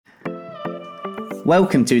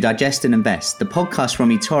Welcome to Digest and Invest, the podcast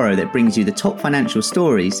from eToro that brings you the top financial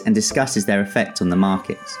stories and discusses their effect on the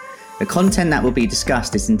markets. The content that will be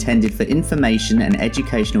discussed is intended for information and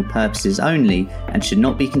educational purposes only and should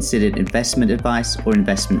not be considered investment advice or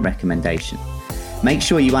investment recommendation. Make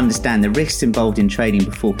sure you understand the risks involved in trading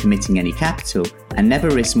before committing any capital and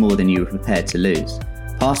never risk more than you are prepared to lose.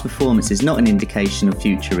 Past performance is not an indication of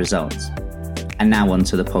future results. And now on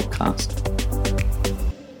to the podcast.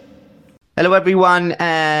 Hello everyone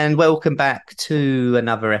and welcome back to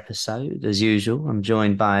another episode. As usual, I'm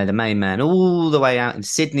joined by the main man all the way out in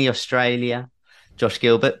Sydney, Australia, Josh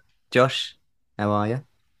Gilbert. Josh, how are you?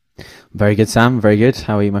 Very good, Sam. Very good.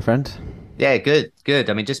 How are you, my friend? Yeah, good.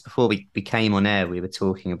 I mean, just before we came on air, we were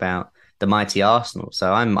talking about the mighty Arsenal.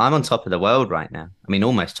 So I'm on top of the world right now. I mean,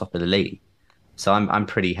 almost top of the league. So I'm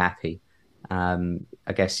pretty happy. I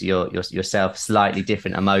guess you're yourself slightly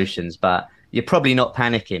different emotions, but you're probably not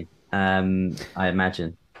panicking. I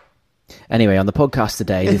imagine. Anyway, on the podcast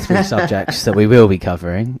today, the three subjects that we will be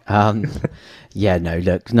covering. Not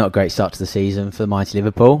a great start to the season for the mighty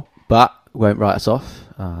Liverpool, but won't write us off.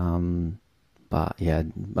 But yeah,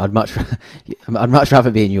 I'd much rather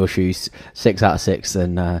be in your shoes 6 out of 6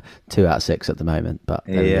 than 2 out of 6 at the moment. But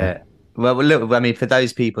yeah. Well, look, I mean, for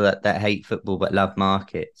those people that hate football but love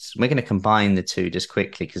markets, we're going to combine the two just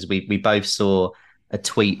quickly because we both saw a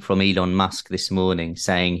tweet from Elon Musk this morning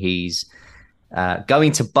saying he's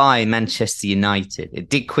going to buy Manchester United. It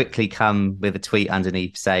did quickly come with a tweet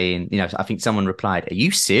underneath saying, I think someone replied, "Are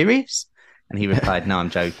you serious?" And he replied, "No, I'm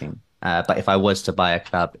joking. But if I was to buy a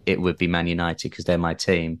club, it would be Man United because they're my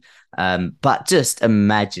team." But just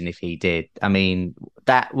imagine if he did. I mean,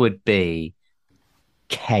 that would be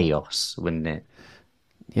chaos, wouldn't it?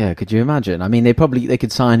 Yeah, could you imagine? I mean, they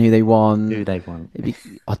could sign who they want.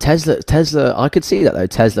 Tesla. I could see that though.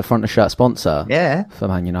 Tesla front of shirt sponsor. Yeah, for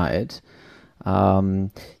Man United.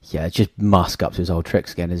 Just Musk up to his old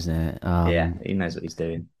tricks again, isn't it? Yeah, he knows what he's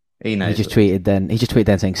doing. He just tweeted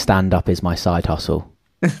then saying, "Stand up is my side hustle."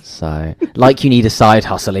 So, like you need a side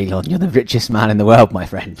hustle, Elon. You're the richest man in the world, my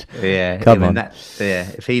friend. Yeah, come on.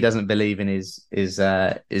 If he doesn't believe in his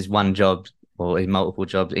one job or his multiple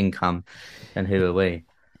jobs income, then who are we?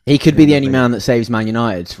 He could be the only man that saves Man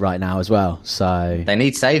United right now as well. So they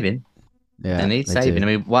need saving. Yeah, they need saving. Do.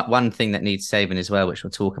 I mean, one thing that needs saving as well, which we'll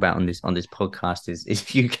talk about on this podcast, is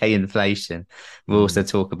UK inflation. We'll also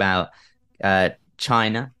talk about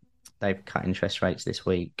China. They've cut interest rates this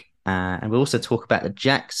week, and we'll also talk about the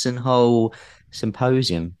Jackson Hole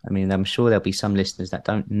Symposium. I mean, I'm sure there'll be some listeners that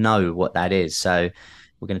don't know what that is, so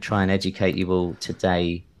we're going to try and educate you all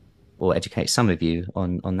today, or educate some of you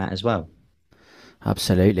on that as well.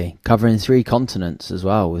 Absolutely. Covering 3 continents as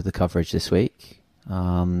well with the coverage this week.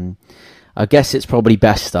 I guess it's probably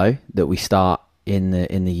best, though, that we start in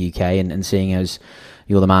the UK and seeing as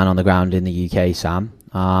you're the man on the ground in the UK, Sam,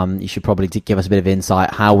 you should probably give us a bit of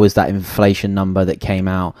insight. How was that inflation number that came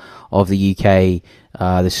out of the UK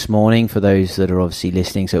this morning for those that are obviously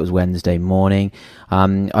listening? So it was Wednesday morning.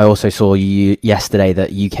 I also saw yesterday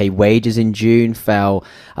that UK wages in June fell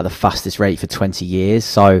at the fastest rate for 20 years.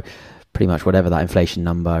 So pretty much whatever that inflation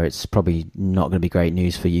number, it's probably not going to be great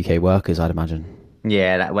news for UK workers, I'd imagine.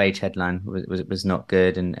 Yeah, that wage headline was not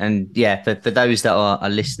good. And yeah, for those that are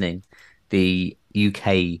listening, the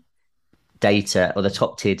UK data or the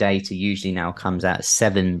top tier data usually now comes out at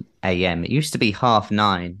 7 a.m. It used to be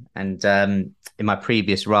 9:30. And in my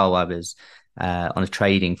previous role, I was on a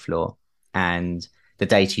trading floor and the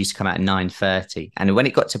data used to come out at 9:30. And when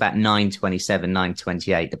it got to about 9:27,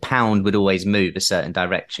 9:28, the pound would always move a certain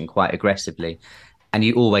direction quite aggressively. And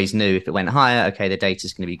you always knew if it went higher, okay, the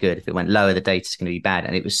data's going to be good. If it went lower, the data's going to be bad.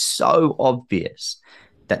 And it was so obvious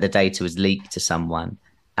that the data was leaked to someone.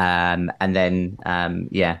 And then,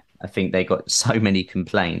 I think they got so many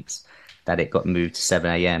complaints that it got moved to 7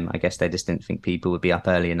 a.m. I guess they just didn't think people would be up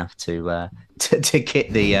early enough to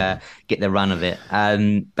get the run of it.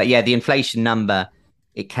 But yeah, the inflation number,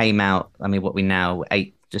 it came out, I mean, what we now,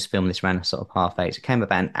 just filmed this around sort of 8:30. So it came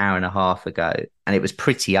about an hour and a half ago and it was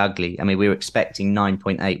pretty ugly. I mean, we were expecting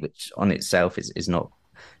 9.8, which on itself is not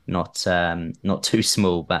too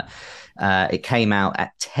small, but it came out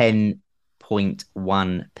at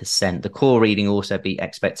 10.1%. The core reading also beat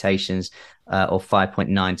expectations of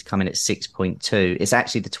 5.9 to come in at 6.2. It's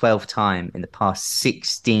actually the 12th time in the past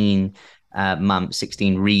 16 months,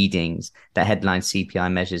 16 readings that headline CPI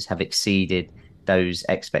measures have exceeded those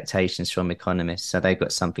expectations from economists. So they've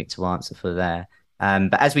got something to answer for there.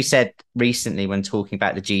 But as we said recently, when talking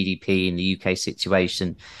about the GDP and the UK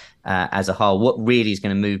situation as a whole, what really is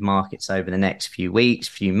going to move markets over the next few weeks,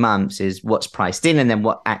 few months is what's priced in and then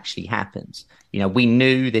what actually happens. We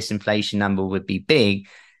knew this inflation number would be big.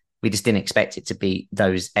 We just didn't expect it to be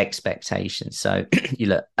those expectations. So you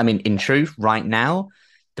look, I mean, in truth, right now,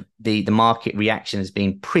 the market reaction has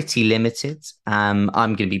been pretty limited. I'm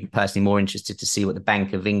going to be personally more interested to see what the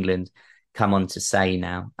Bank of England come on to say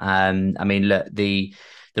now. I mean, look, the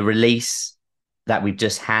release that we've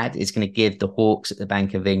just had is going to give the hawks at the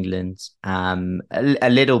Bank of England a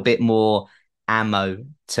little bit more ammo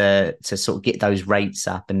to sort of get those rates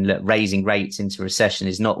up. And look, raising rates into recession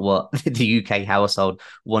is not what the UK household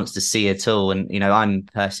wants to see at all. And I'm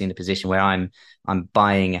personally in a position where I'm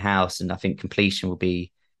buying a house, and I think completion will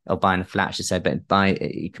be, or buying a flat, I should say, but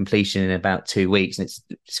by completion in about 2 weeks. And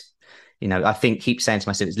it's I keep saying to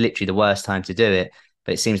myself, it's literally the worst time to do it.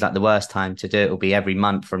 But it seems like the worst time to do it will be every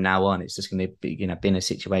month from now on. It's just going to be, be in a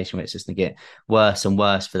situation where it's just going to get worse and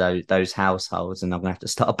worse for those households, and I'm going to have to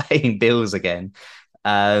start paying bills again.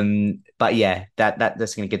 But yeah,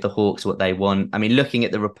 that's going to give the hawks what they want. I mean, looking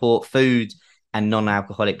at the report, food and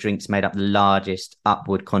non-alcoholic drinks made up the largest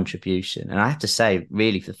upward contribution. And I have to say,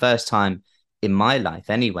 really, for the first time in my life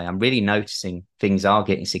anyway, I'm really noticing things are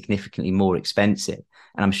getting significantly more expensive.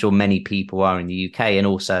 And I'm sure many people are in the UK, and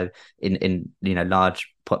also in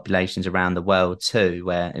large populations around the world too,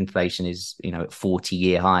 where inflation is at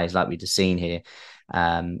 40-year highs like we've just seen here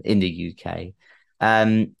in the UK.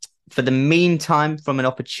 For the meantime, from an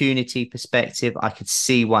opportunity perspective, I could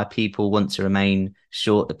see why people want to remain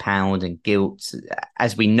short the pound and gilt.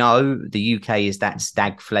 As we know, the UK is that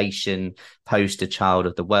stagflation poster child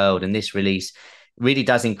of the world, and this release really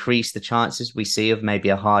does increase the chances we see of maybe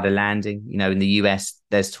a harder landing. In the US,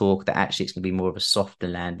 there's talk that actually it's going to be more of a softer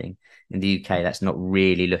landing. In the UK, that's not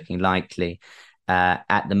really looking likely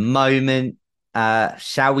at the moment.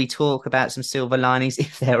 Shall we talk about some silver linings,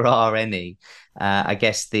 if there are any? I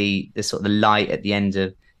guess the sort of the light at the end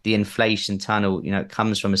of the inflation tunnel, it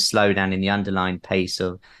comes from a slowdown in the underlying pace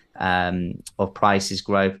of prices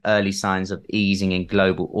growth. Early signs of easing in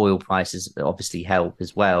global oil prices obviously help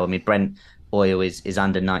as well. I mean, Brent oil is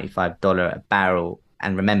under $95 a barrel,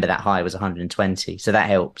 and remember that high was 120, so that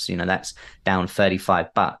helps. That's down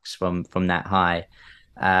 $35 from that high.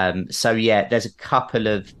 So yeah, there's a couple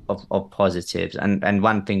of positives, and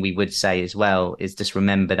one thing we would say as well is just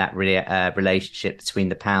remember that relationship between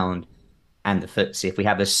the pound and the FTSE. If we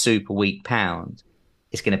have a super weak pound,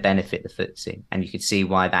 it's going to benefit the FTSE, and you can see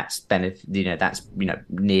why that's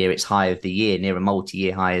near its high of the year, near a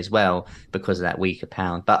multi-year high as well, because of that weaker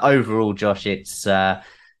pound. But overall, Josh, it's not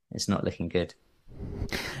looking good.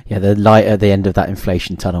 Yeah, the light at the end of that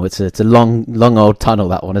inflation tunnel. It's a long old tunnel,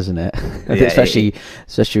 that one, isn't it? Yeah, especially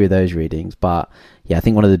with those readings. But yeah, I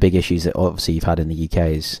think one of the big issues that obviously you've had in the UK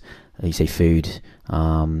is, you say, food,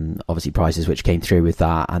 obviously prices which came through with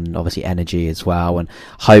that, and obviously energy as well. And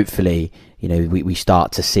hopefully, we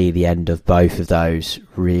start to see the end of both of those,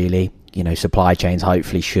 really. Supply chains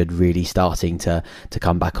hopefully should really starting to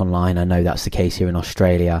come back online. I know that's the case here in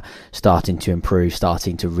Australia, starting to improve,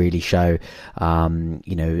 starting to really show,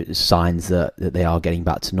 signs that they are getting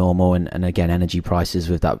back to normal. And again, energy prices,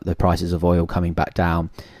 with the prices of oil coming back down,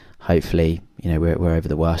 hopefully, we're over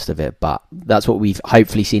the worst of it. But that's what we've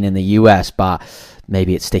hopefully seen in the US, but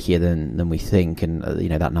maybe it's stickier than we think. And,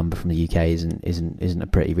 that number from the UK isn't a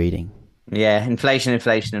pretty reading. Yeah, inflation.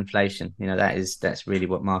 That's really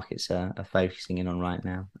what markets are focusing in on right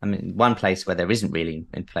now. I mean, one place where there isn't really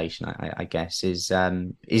inflation, I guess, is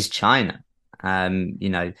China.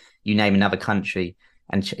 You name another country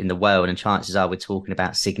and in the world, and chances are we're talking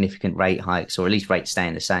about significant rate hikes, or at least rates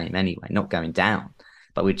staying the same anyway, not going down.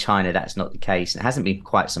 But with China, that's not the case. It hasn't been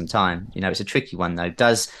quite some time. It's a tricky one, though.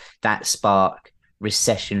 Does that spark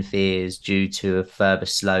recession fears due to a further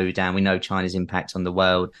slowdown? We know China's impact on the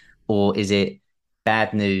world. Or is it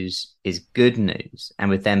bad news is good news? And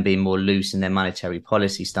with them being more loose in their monetary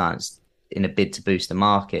policy stance in a bid to boost the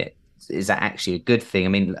market, is that actually a good thing? I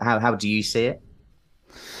mean, how do you see it?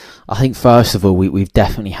 I think, first of all, we've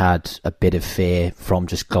definitely had a bit of fear from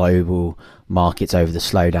just global markets over the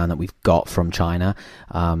slowdown that we've got from China.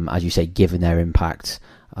 As you say, given their impact,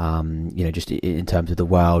 just in terms of the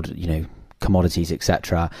world, commodities,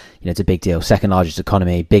 etc. It's a big deal. Second largest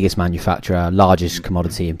economy, biggest manufacturer, largest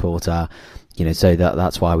commodity importer. So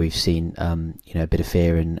that's why we've seen a bit of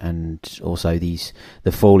fear, and also the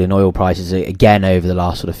fall in oil prices again over the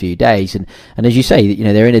last sort of few days. And as you say,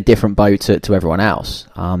 they're in a different boat to everyone else.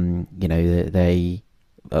 They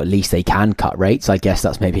at least they can cut rates. I guess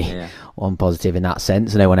that's maybe one positive in that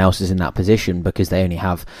sense. No one else is in that position because they only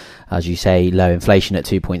have, as you say, low inflation at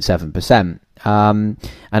 2.7%. And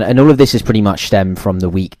all of this is pretty much stemmed from the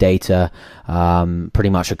weak data, pretty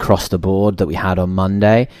much across the board that we had on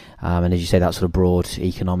Monday. And as you say, that sort of broad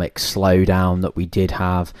economic slowdown that we did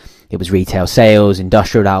have. It was retail sales,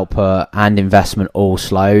 industrial output, and investment all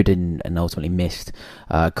slowed and ultimately missed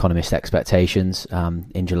economist expectations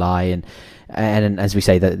in July. And as we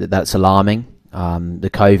say, that's alarming. The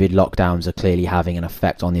COVID lockdowns are clearly having an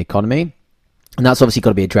effect on the economy. And that's obviously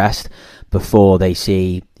got to be addressed before they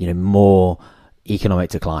see, more economic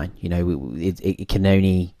decline. It can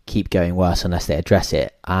only keep going worse unless they address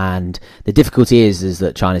it. And the difficulty is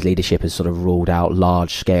that China's leadership has sort of ruled out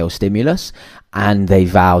large scale stimulus, and they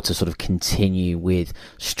vowed to sort of continue with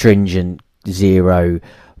stringent zero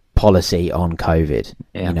policy on COVID.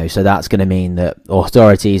 Yeah. So that's going to mean that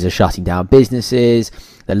authorities are shutting down businesses,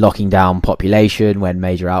 they're locking down population when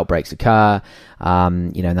major outbreaks occur.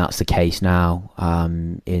 And that's the case now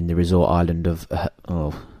in the resort island of I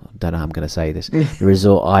don't know how I'm going to say this. The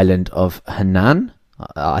resort island of Henan.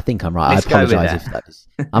 I think I'm right. I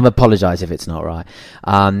apologize if it's not right.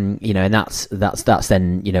 And that's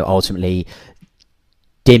then ultimately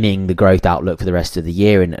dimming the growth outlook for the rest of the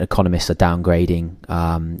year, and economists are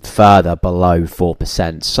downgrading further below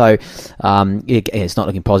 4%. So it's not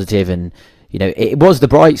looking positive, and it was the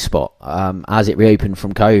bright spot as it reopened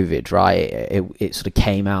from COVID, right? It sort of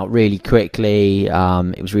came out really quickly.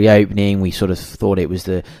 It was reopening. We sort of thought it was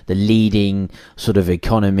the leading sort of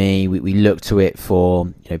economy. We looked to it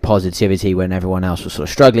for positivity when everyone else was sort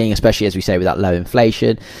of struggling, especially as we say with that low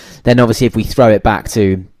inflation. Then obviously if we throw it back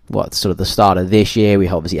to sort of the start of this year, we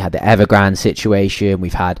obviously had the Evergrande situation.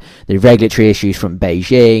 We've had the regulatory issues from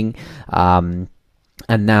Beijing.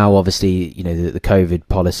 And now, obviously, the COVID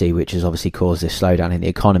policy, which has obviously caused this slowdown in the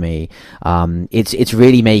economy, it's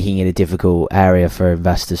really making it a difficult area for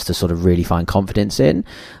investors to sort of really find confidence in.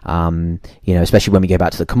 Especially when we go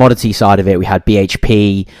back to the commodity side of it, we had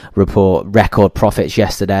BHP report record profits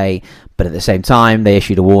yesterday, but at the same time, they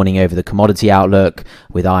issued a warning over the commodity outlook,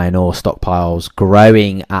 with iron ore stockpiles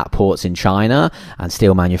growing at ports in China and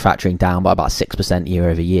steel manufacturing down by about 6% year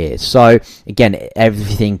over year. So again,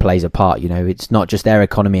 everything plays a part. It's not just their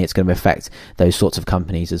economy, it's going to affect those sorts of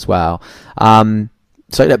companies as well.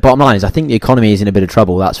 So the bottom line is, I think the economy is in a bit of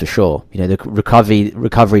trouble, that's for sure. The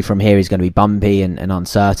recovery from here is going to be bumpy and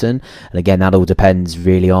uncertain. And again, that all depends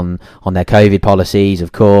really on their COVID policies,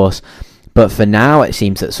 of course. But for now, it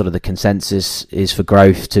seems that sort of the consensus is for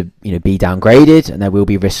growth to, be downgraded, and there will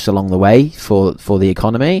be risks along the way for the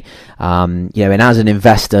economy. And as an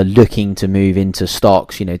investor looking to move into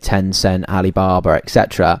stocks, Tencent, Alibaba,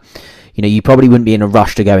 etc., you probably wouldn't be in a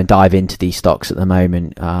rush to go and dive into these stocks at the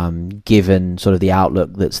moment, given sort of the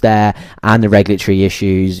outlook that's there and the regulatory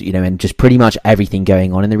issues, and just pretty much everything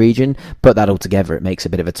going on in the region. Put that all together, it makes a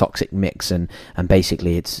bit of a toxic mix, and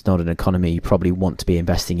basically it's not an economy you probably want to be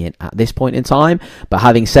investing in at this point in time. But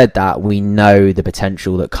having said that, we know the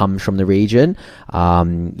potential that comes from the region,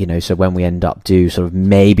 so when we end up sort of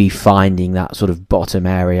maybe finding that sort of bottom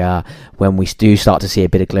area, when we do start to see a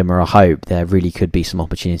bit of glimmer of hope, there really could be some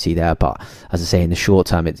opportunity there. But as I say, in the short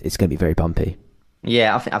term, it's going to be very bumpy.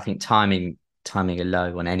 Yeah, I think timing a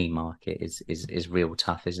low on any market is real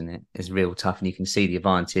tough, isn't it? It's real tough, and you can see the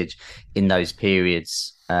advantage in those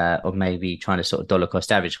periods of maybe trying to sort of dollar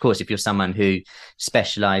cost average. Of course, if you're someone who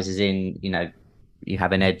specializes in, you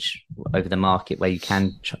have an edge over the market where you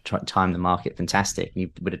can try to time the market, fantastic.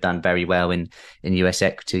 You would have done very well in US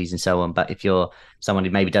equities and so on. But if you're someone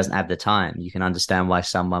who maybe doesn't have the time, you can understand why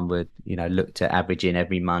someone would, look to average in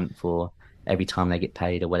every month or every time they get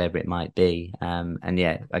paid or whatever it might be. And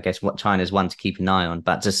yeah, I guess what China's one to keep an eye on,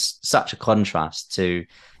 but just such a contrast to,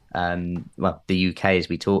 the UK, as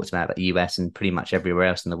we talked about, but the US and pretty much everywhere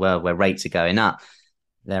else in the world where rates are going up,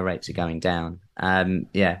 their rates are going down.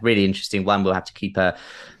 Really interesting one. We'll have to keep a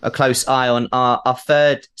close eye on. Our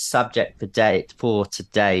third subject for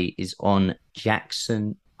today is on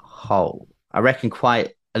Jackson Hole. I reckon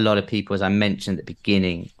quite a lot of people, as I mentioned at the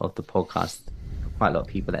beginning of the podcast, quite a lot of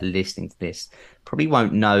people that are listening to this probably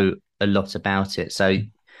won't know a lot about it. So,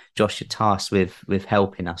 Josh, you're tasked with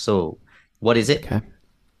helping us all. What is it? Okay.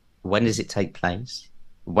 When does it take place?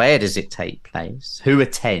 Where does it take place? Who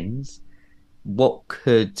attends? What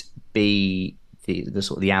could be the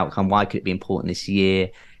sort of the outcome? Why could it be important this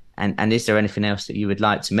year? And is there anything else that you would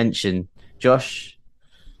like to mention? Josh,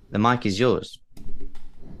 the mic is yours.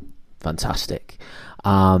 Fantastic.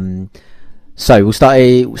 So we'll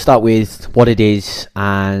start with what it is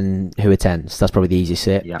and who attends. That's probably the easiest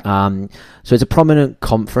bit. Yeah. So it's a prominent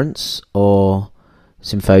conference or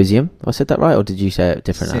symposium. Have I said that right, or did you say it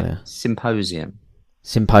different earlier? Symposium.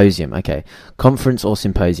 Symposium, okay. Conference or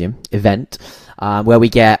symposium event where we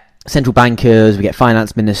get central bankers, we get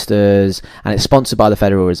finance ministers, and it's sponsored by the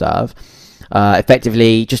Federal Reserve.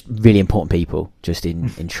 Effectively, just really important people, just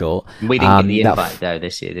in short. We didn't get the invite, though,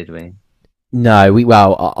 this year, did we? No,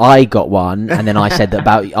 I got one, and then I said that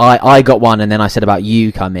about I got one, and then I said about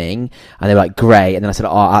you coming, and they were like, great, and then I said,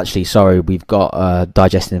 oh, actually, sorry, we've got a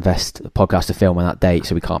Digest and Invest podcast to film on that date,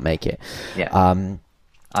 so we can't make it. Yeah.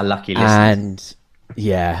 Our lucky listeners. And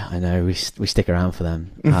yeah, I know we stick around for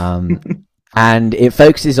them. And it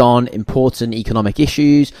focuses on important economic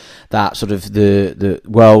issues that sort of the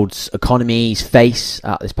world's economies face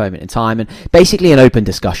at this moment in time, and basically an open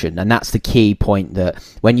discussion. And that's the key point, that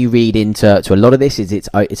when you read into a lot of this, is it's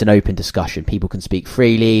an open discussion. People can speak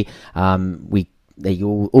freely.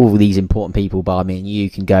 All these important people, bar me and you,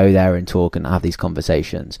 can go there and talk and have these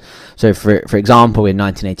conversations. So for example, in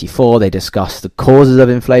 1984 they discussed the causes of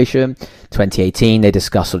inflation. 2018 they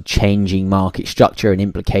discussed sort of changing market structure and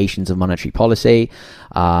implications of monetary policy.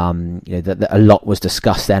 That a lot was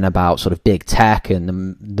discussed then about sort of big tech and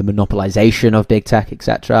the monopolization of big tech,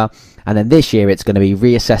 etc. And then this year it's going to be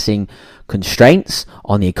reassessing constraints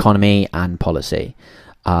on the economy and policy.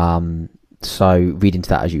 So read into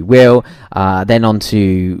that as you will. Then on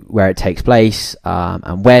to where it takes place,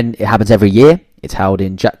 and when. It happens every year. It's held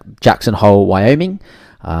in Jackson Hole, Wyoming,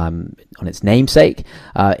 on its namesake.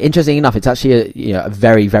 Interesting enough, it's actually a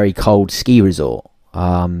very, very cold ski resort,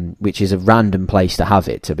 which is a random place to have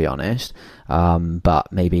it, to be honest. But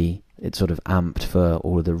maybe it's sort of amped for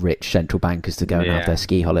all of the rich central bankers to go and have their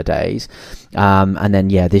ski holidays. And then,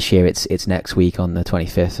 this year it's next week on the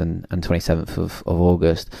 25th and 27th of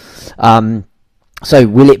August. So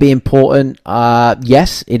will it be important?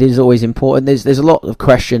 Yes, it is always important. There's a lot of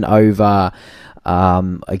question over,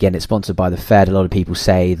 again, it's sponsored by the Fed. A lot of people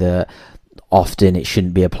say that often it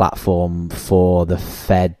shouldn't be a platform for the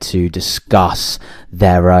Fed to discuss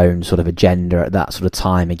their own sort of agenda at that sort of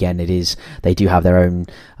time. Again, they do have their own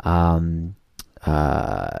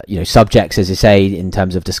subjects, as you say, in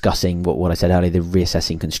terms of discussing what I said earlier, the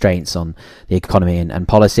reassessing constraints on the economy and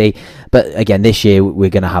policy. But again, this year we're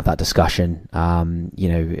going to have that discussion.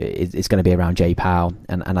 It's going to be around Jay Powell,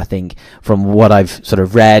 and I think from what I've sort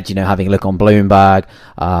of read, having a look on Bloomberg,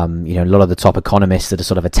 a lot of the top economists that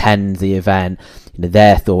sort of attend the event,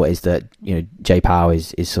 their thought is that Jay Powell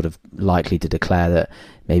is sort of likely to declare that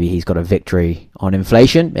maybe he's got a victory on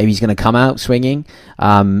inflation. Maybe he's going to come out swinging.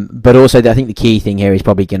 But also, I think the key thing here is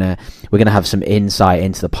probably we're going to have some insight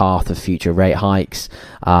into the path of future rate hikes.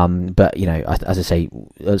 But, as I say,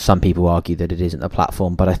 some people argue that it isn't a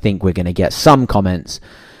platform, but I think we're going to get some comments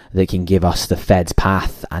that can give us the Fed's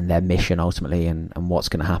path and their mission ultimately, and what's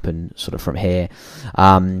going to happen sort of from here.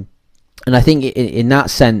 And I think in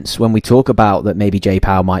that sense, when we talk about that, maybe Jay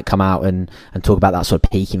Powell might come out and talk about that sort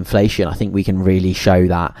of peak inflation, I think we can really show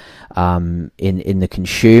that in the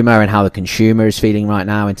consumer and how the consumer is feeling right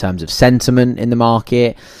now in terms of sentiment in the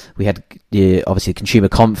market. We had obviously consumer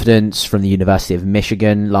confidence from the University of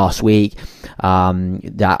Michigan last week.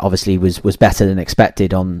 That obviously was better than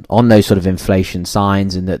expected on those sort of inflation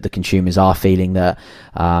signs, and that the consumers are feeling that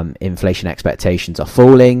inflation expectations are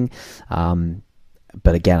falling.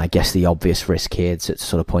 But again, I guess the obvious risk here to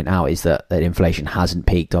sort of point out is that inflation hasn't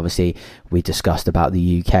peaked. Obviously, we discussed about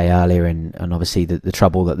the UK earlier, and obviously the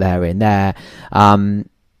trouble that they're in there.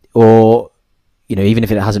 Or, even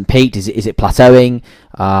if it hasn't peaked, is it plateauing?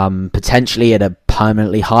 Potentially at a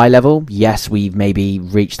permanently high level? Yes, we've maybe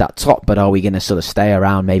reached that top, but are we going to sort of stay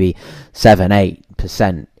around maybe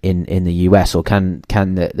 7-8% in the US, or can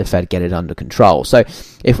the Fed get it under control? So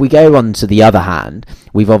if we go on to the other hand,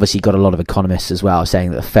 we've obviously got a lot of economists as well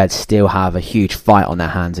saying that the Fed still have a huge fight on their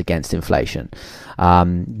hands against inflation.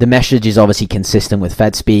 The message is obviously consistent with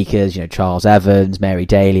Fed speakers, Charles Evans, Mary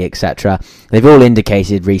Daly, etc. They've all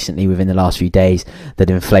indicated recently within the last few days that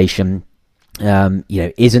inflation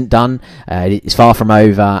isn't done. It's far from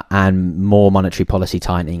over, and more monetary policy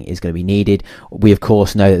tightening is going to be needed. We of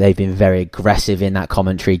course know that they've been very aggressive in that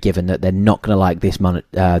commentary, given that they're not going to like this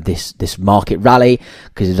market rally,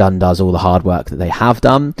 because it undoes all the hard work that they have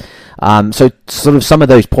done. So sort of some of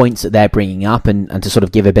those points that they're bringing up, and to sort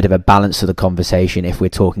of give a bit of a balance to the conversation, if we're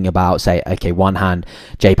talking about, say, okay, one hand,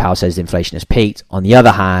 Jay Powell says inflation has peaked. On the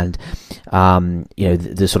other hand,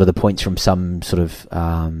 the sort of the points from some sort of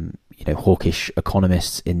hawkish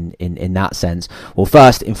economists in that sense. Well,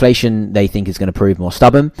 first, inflation they think is going to prove more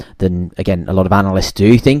stubborn than, again, a lot of analysts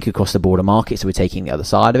do think across the broader market, so we're taking the other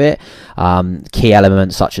side of it. Key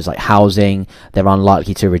elements such as like housing, they're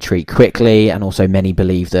unlikely to retreat quickly, and also many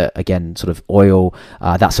believe that, again, sort of oil,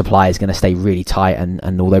 that supply is going to stay really tight,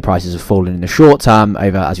 and although prices have fallen in the short term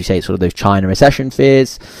over, as you say, sort of those China recession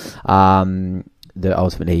fears, that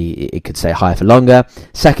ultimately it could stay higher for longer.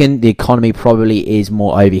 Second, the economy probably is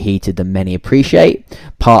more overheated than many appreciate.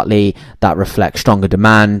 Partly that reflects stronger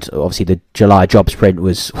demand. Obviously, the July jobs print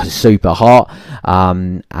was super hot,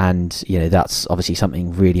 and that's obviously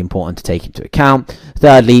something really important to take into account.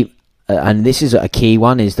 Thirdly, and this is a key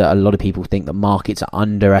one, is that a lot of people think that markets are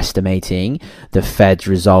underestimating the Fed's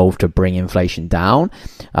resolve to bring inflation down.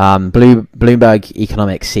 Bloomberg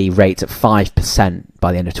Economics see rates at 5%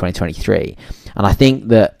 by the end of 2023. And I think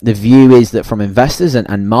that the view is that from investors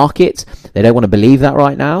and markets, they don't want to believe that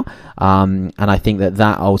right now. And I think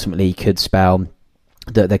that ultimately could spell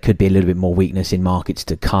that there could be a little bit more weakness in markets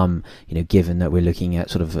to come, given that we're looking at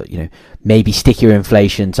sort of, maybe stickier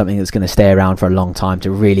inflation, something that's going to stay around for a long time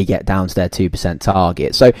to really get down to their 2%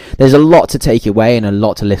 target. So there's a lot to take away and a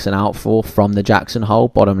lot to listen out for from the Jackson Hole.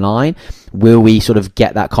 Bottom line, will we sort of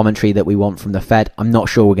get that commentary that we want from the Fed? I'm not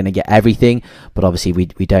sure we're going to get everything, but obviously we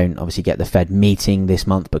don't obviously get the Fed meeting this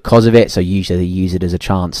month because of it. So usually they use it as a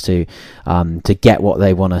chance to get what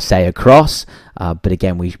they want to say across. But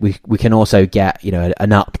again, we can also get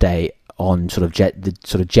an update on sort of the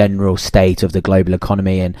sort of general state of the global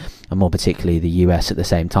economy and more particularly the US at the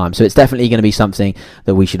same time. So it's definitely going to be something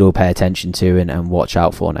that we should all pay attention to and watch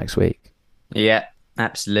out for next week. Yeah,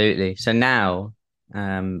 absolutely. So now,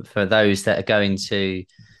 for those that are going to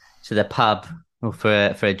the pub or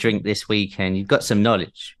for a drink this weekend, you've got some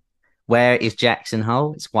knowledge. Where is Jackson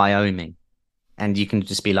Hole? It's Wyoming. And you can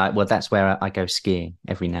just be like, well, that's where I go skiing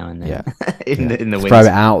every now and then. Yeah. in the winter. Throw it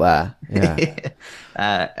out there.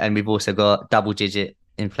 Yeah. And we've also got double-digit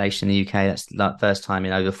inflation in the UK. That's like first time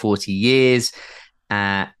in over 40 years.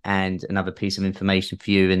 And another piece of information for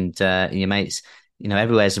you and your mates.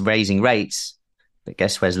 Everywhere's raising rates, but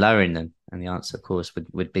guess where's lowering them? And the answer, of course,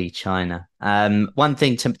 would be China. One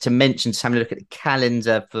thing to mention, just having a look at the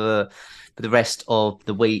calendar for the rest of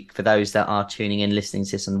the week, for those that are tuning in, listening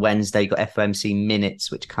to this on Wednesday, got FOMC minutes,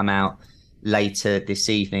 which come out later this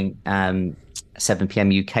evening, 7 p.m.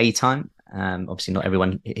 UK time. Obviously, not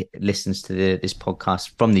everyone listens to this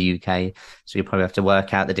podcast from the UK, so you probably have to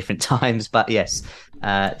work out the different times. But yes,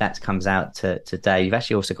 that comes out today. You've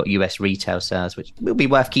actually also got US retail sales, which will be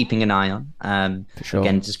worth keeping an eye on. For sure.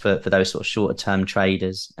 Again, just for those sort of shorter term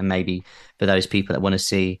traders, and maybe for those people that want to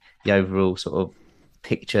see the overall sort of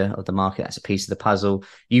picture of the market. That's a piece of the puzzle.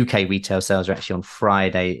 UK retail sales are actually on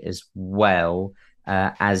Friday as well,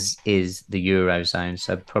 as is the Eurozone.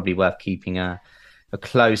 So probably worth keeping a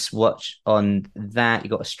close watch on that. You've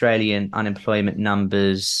got Australian unemployment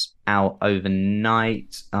numbers out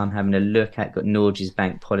overnight. I'm having a look at, got Norges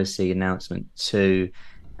bank policy announcement too.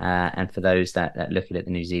 And for those that look at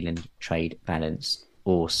the New Zealand trade balance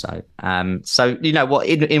also. So, what,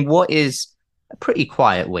 in what is a pretty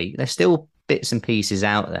quiet week, there's still bits and pieces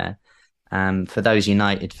out there. For those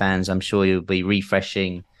United fans, I'm sure you'll be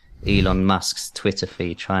refreshing Elon Musk's Twitter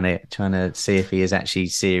feed, trying to see if he is actually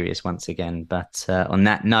serious once again. But on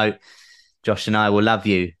that note, Josh and I will love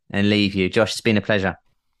you and leave you. Josh, it's been a pleasure.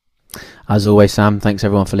 As always, Sam, thanks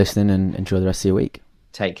everyone for listening and enjoy the rest of your week.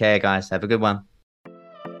 Take care, guys. Have a good one.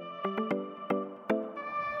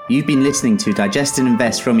 You've been listening to Digest and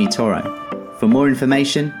Invest from eToro. For more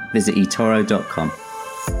information, visit eToro.com.